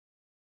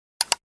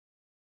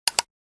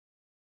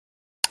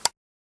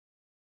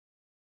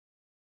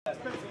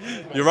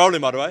You're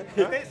rolling, by the way.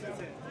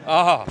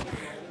 Ah,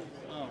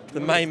 the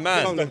main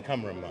man. Get it on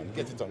camera, man.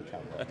 Get it on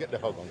camera. Get the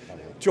hug on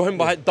camera. Joined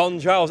by Don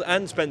Charles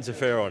and Spencer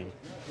Fearon.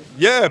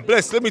 Yeah,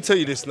 bless. Let me tell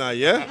you this now,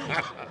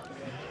 yeah?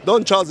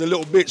 Don Charles is a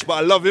little bitch, but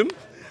I love him.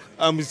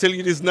 I'm telling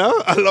you this now.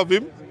 I love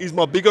him. He's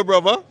my bigger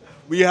brother.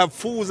 We have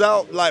falls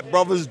out like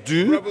brothers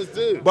do. Brothers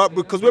do. But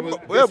because brothers,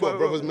 we're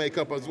brothers make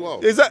up as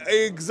well.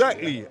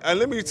 Exactly. And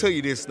let me tell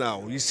you this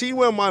now. You see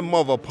when my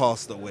mother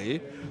passed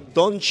away,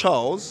 Don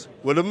Charles,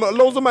 well,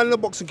 loads of men in the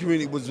boxing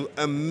community was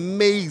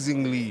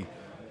amazingly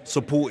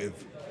supportive.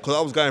 Because I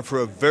was going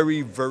through a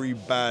very, very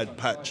bad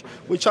patch,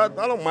 which I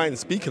don't mind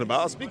speaking about.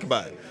 I'll speak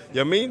about it.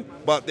 You know what I mean?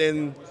 But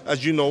then,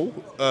 as you know,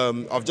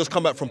 I've just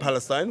come back from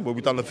Palestine, where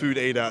we've done the food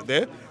aid out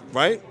there,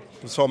 right?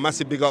 So a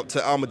massive big up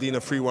to Al Medina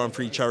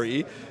 313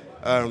 charity.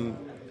 And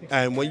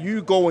when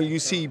you go and you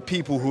see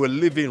people who are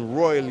living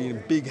royally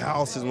in big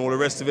houses and all the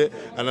rest of it,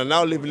 and are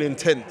now living in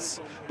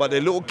tents, but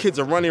their little kids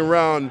are running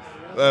around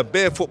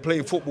barefoot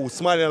playing football,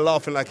 smiling and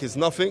laughing like it's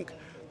nothing,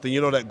 then you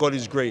know that God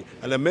is great.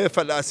 And the mere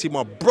fact that I see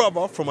my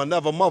brother from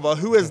another mother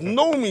who has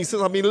known me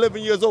since I've been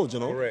 11 years old, you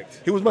know.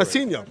 Correct. He was my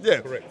senior, yeah.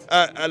 Correct.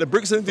 At the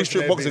Brixton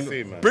District Boxing,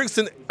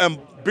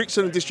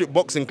 Brixton District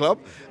Boxing Club,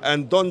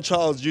 and Don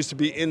Charles used to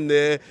be in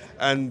there,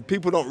 and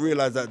people don't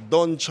realize that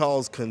Don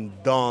Charles can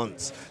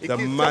dance. The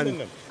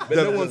man, but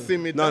no one's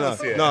seen me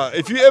dance yet. No.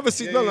 If you ever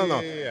see, no.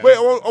 Wait,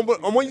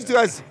 I want you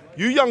guys,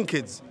 you young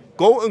kids,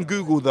 go and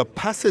Google the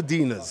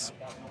Pasadenas.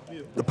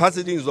 The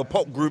Pasadenas was a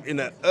pop group in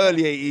the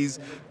early 80s,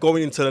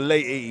 going into the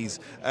late 80s.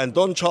 And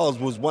Don Charles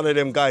was one of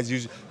them guys.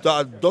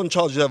 Don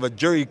Charles used to have a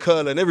jerry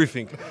curl and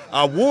everything.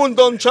 I warned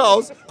Don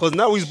Charles, because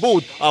now he's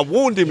bald. I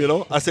warned him, you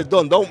know. I said,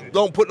 Don,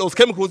 don't put those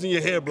chemicals in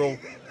your hair, bro.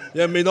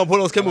 Yeah, I mean, don't put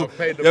those chemicals.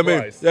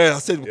 Yeah, I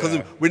said, because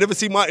we never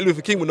see Martin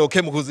Luther King with no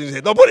chemicals in his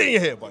hair. Don't put it in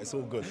your hair, but it's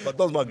all good. But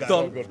Don's my guy.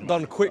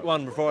 Don, quick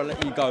one before I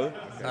let you go.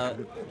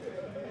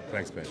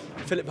 Thanks, Ben.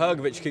 Filip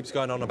Hrgovic keeps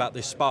going on about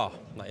this spar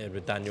that he had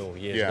with Daniel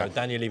years ago.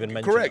 Daniel even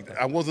mentioned Correct. it.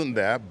 I wasn't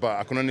there, but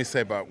I can only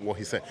say about what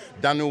he said.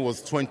 Daniel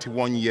was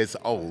 21 years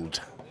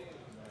old.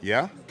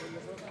 Yeah?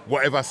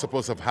 Whatever's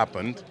supposed to have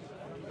happened,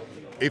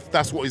 if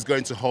that's what he's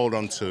going to hold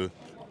on to,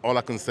 all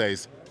I can say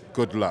is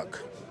good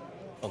luck.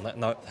 On that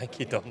note, thank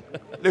you, Don.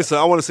 Listen,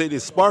 I want to say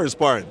this,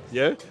 sparring,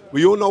 yeah?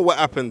 We all know what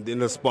happened in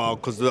the spar,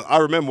 because I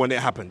remember when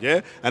it happened,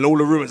 yeah? And all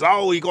the rumors,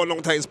 oh, he got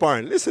knocked out in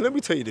sparring. Listen, let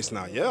me tell you this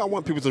now, yeah? I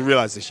want people to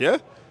realize this, yeah?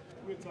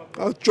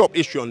 I'll drop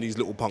issue on these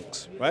little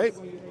punks, right?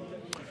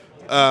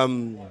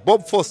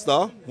 Bob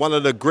Foster, one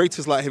of the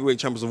greatest light heavyweight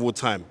champions of all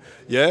time,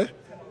 yeah?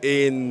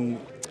 In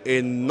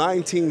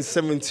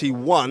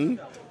 1971,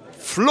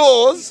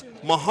 floors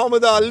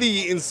Muhammad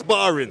Ali in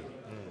sparring.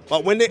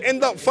 But when they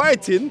end up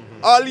fighting,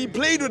 Ali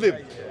played with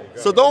him.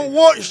 So don't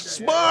watch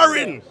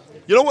sparring.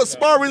 You know what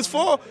sparring's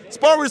for?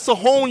 Sparring's to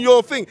hone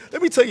your thing.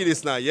 Let me tell you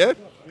this now, yeah?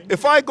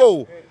 If I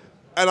go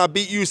and I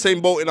beat Usain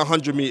Bolt in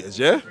 100 meters,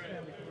 yeah?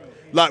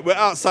 Like we're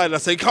outside and I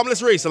say, come,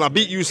 let's race, and I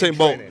beat Usain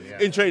Bolt.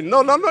 In training.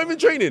 No, I'm not even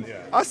training.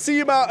 Yeah. I see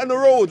him out on the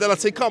road and I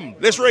say, come,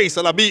 let's race,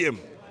 and I beat him.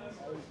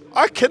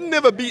 I can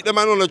never beat the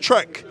man on the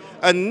track.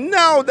 And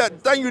now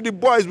that Daniel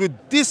Dubois is with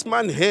this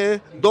man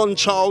here, Don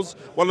Charles,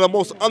 one of the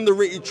most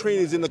underrated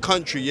trainers in the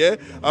country, yeah?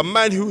 A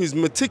man who is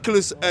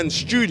meticulous and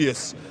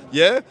studious,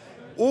 yeah?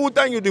 All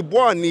Daniel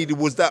Dubois needed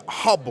was that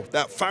hub,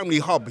 that family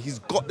hub. He's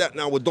got that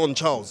now with Don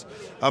Charles.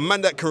 A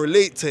man that can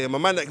relate to him, a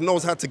man that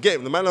knows how to get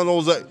him, the man that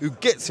knows who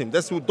gets him.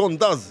 That's what Don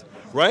does,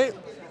 right?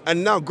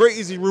 And now great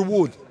is his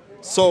reward.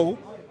 So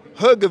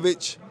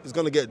Hrgovic is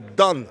going to get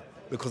done,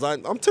 because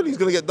I'm telling you he's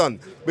going to get done,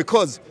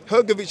 because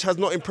Hrgovic has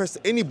not impressed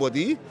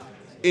anybody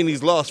in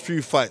his last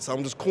few fights.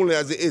 I'm just calling it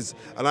as it is.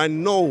 And I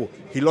know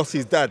he lost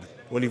his dad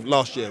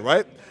last year,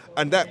 right?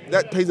 And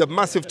that plays a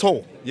massive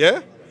toll,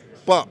 yeah?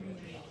 But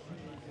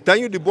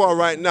Daniel Dubois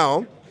right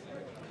now,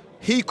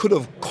 he could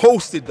have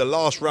coasted the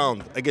last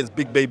round against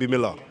Big Baby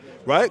Miller,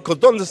 right? Because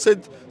Don just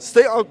said,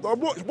 stay out,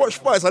 watch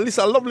fights. I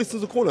love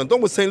listening to the corner. And Don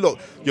was saying, look,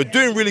 you're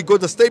doing really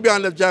good. Just stay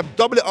behind the jab,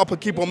 double it up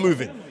and keep on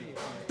moving.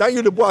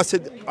 Daniel Dubois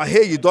said, I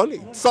hear you, Don. He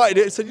started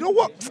it and said, you know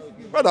what,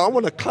 brother, I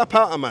want to clap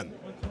out a man.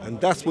 And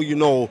that's what you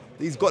know,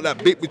 he's got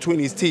that bit between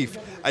his teeth.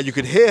 And you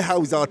can hear how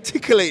he's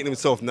articulating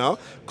himself now,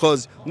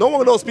 because no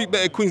one don't speak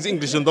better Queen's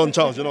English than Don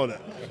Charles, you know that,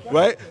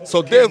 right?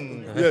 So I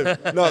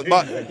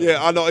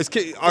know, I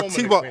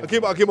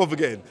keep on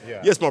forgetting.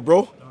 Yeah. Yes, my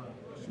bro.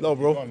 No,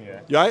 bro.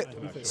 You right?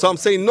 So I'm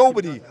saying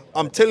nobody,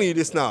 I'm telling you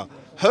this now,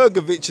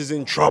 Hrgovic is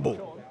in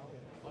trouble.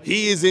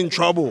 He is in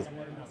trouble.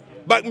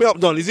 Back me up,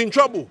 Don, he's in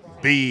trouble.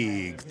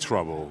 Big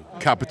trouble.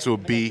 Capital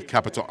B,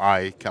 capital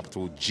I,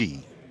 capital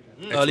G.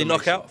 Early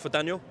knockout for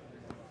Daniel?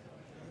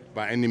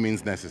 By any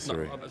means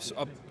necessary.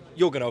 No,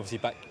 you're going to obviously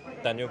back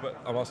Daniel, but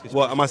I'm asking...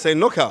 What, am I saying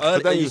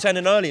knockout? Are you saying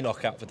an early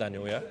knockout for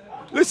Daniel, yeah?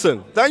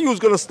 Listen, Daniel's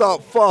going to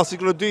start fast, he's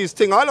going to do his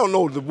thing. I don't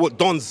know what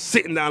Don's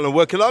sitting down and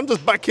working. I'm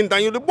just backing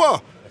Daniel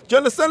Dubois. Do you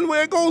understand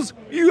where it goes?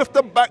 You have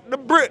to back the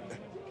Brit.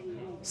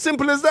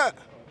 Simple as that.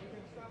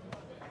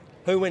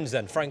 Who wins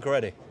then, Frank or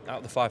Eddie, out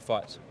of the 5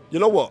 fights? You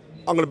know what?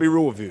 I'm going to be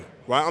real with you,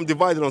 right? I'm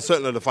divided on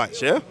certain of the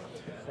fights, yeah?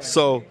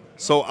 So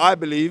I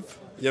believe...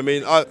 You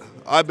know what I mean?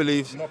 I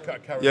believe.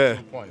 Yeah.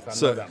 Points.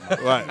 So,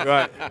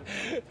 right.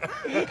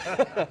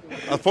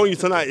 I'll phone you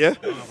tonight, yeah?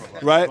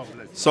 Right?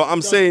 So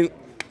I'm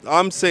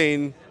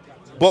saying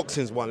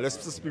boxing's won. Let's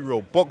just be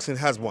real. Boxing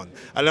has won.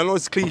 And I know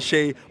it's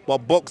cliche, but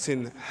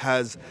boxing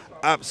has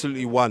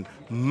absolutely won.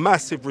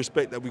 Massive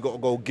respect that we got to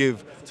go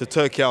give to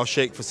Turki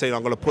Al-Sheikh for saying,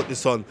 I'm going to put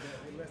this on.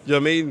 You know what I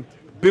mean?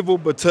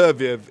 Bivol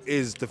Baturviev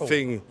is the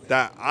thing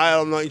that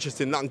I'm not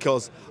interested in nothing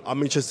else.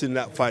 I'm interested in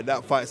that fight.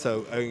 That fight's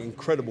an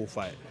incredible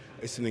fight.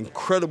 It's an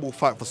incredible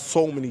fight for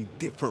so many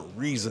different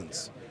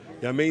reasons. You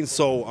know what I mean?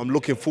 So I'm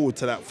looking forward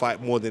to that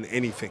fight more than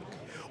anything.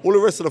 All the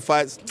rest of the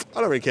fights, I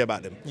don't really care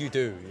about them. You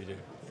do.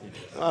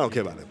 I don't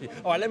care about them.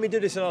 All right, let me do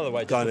this another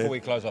way just before we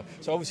close off.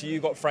 So obviously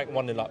you got Frank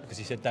 1-0 up because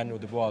he said Daniel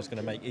Dubois is going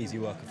to make easy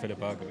work of Filip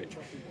Hrgovic.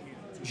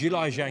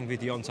 July Zhang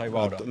with Deontay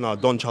Wilder. No,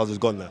 Don Charles is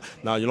gone now.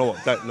 Now, you know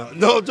what?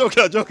 No, I'm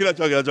joking. July Zhang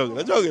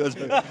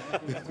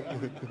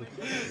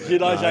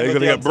you're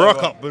going to get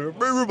broke up.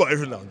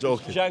 Everybody now, I'm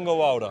joking. Zhang or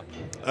Wilder?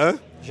 Huh?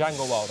 Zhang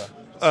or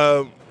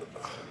Wilder?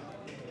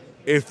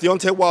 If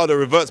Deontay Wilder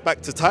reverts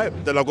back to type,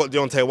 then I've got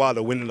Deontay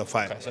Wilder winning the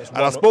fight. Okay, so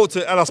I spoke to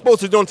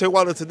Deontay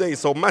Wilder today,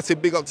 so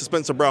massive big up to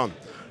Spencer Brown.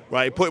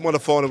 Right, he put him on the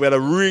phone and we had a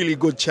really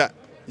good chat.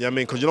 You know what I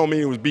mean? Because you know me,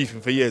 he was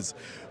beefing for years,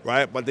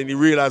 right? But then he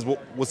realised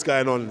what's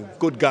going on.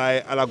 Good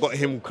guy, and I got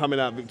him coming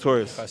out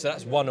victorious. Okay, so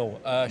that's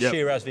 1-0.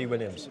 Shiraz v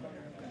Williams.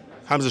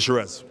 Hamza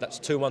Shiraz. That's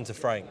 2-1 to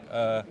Frank.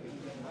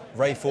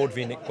 Ray Ford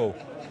v Nick Paul.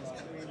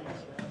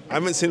 I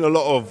haven't seen a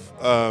lot of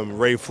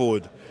Ray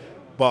Ford,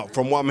 but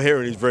from what I'm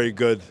hearing, he's very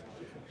good.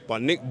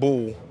 But Nick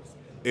Paul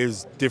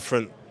is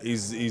different.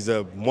 He's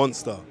a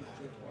monster.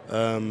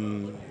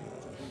 That's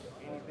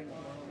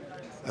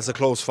a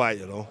close fight,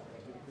 you know.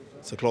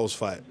 It's a close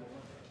fight.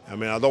 I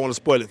mean, I don't want to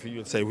spoil it for you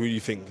and say who you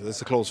think.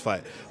 It's a close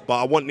fight.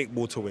 But I want Nick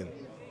Paul to win.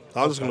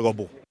 So I'm just going to go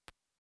Paul.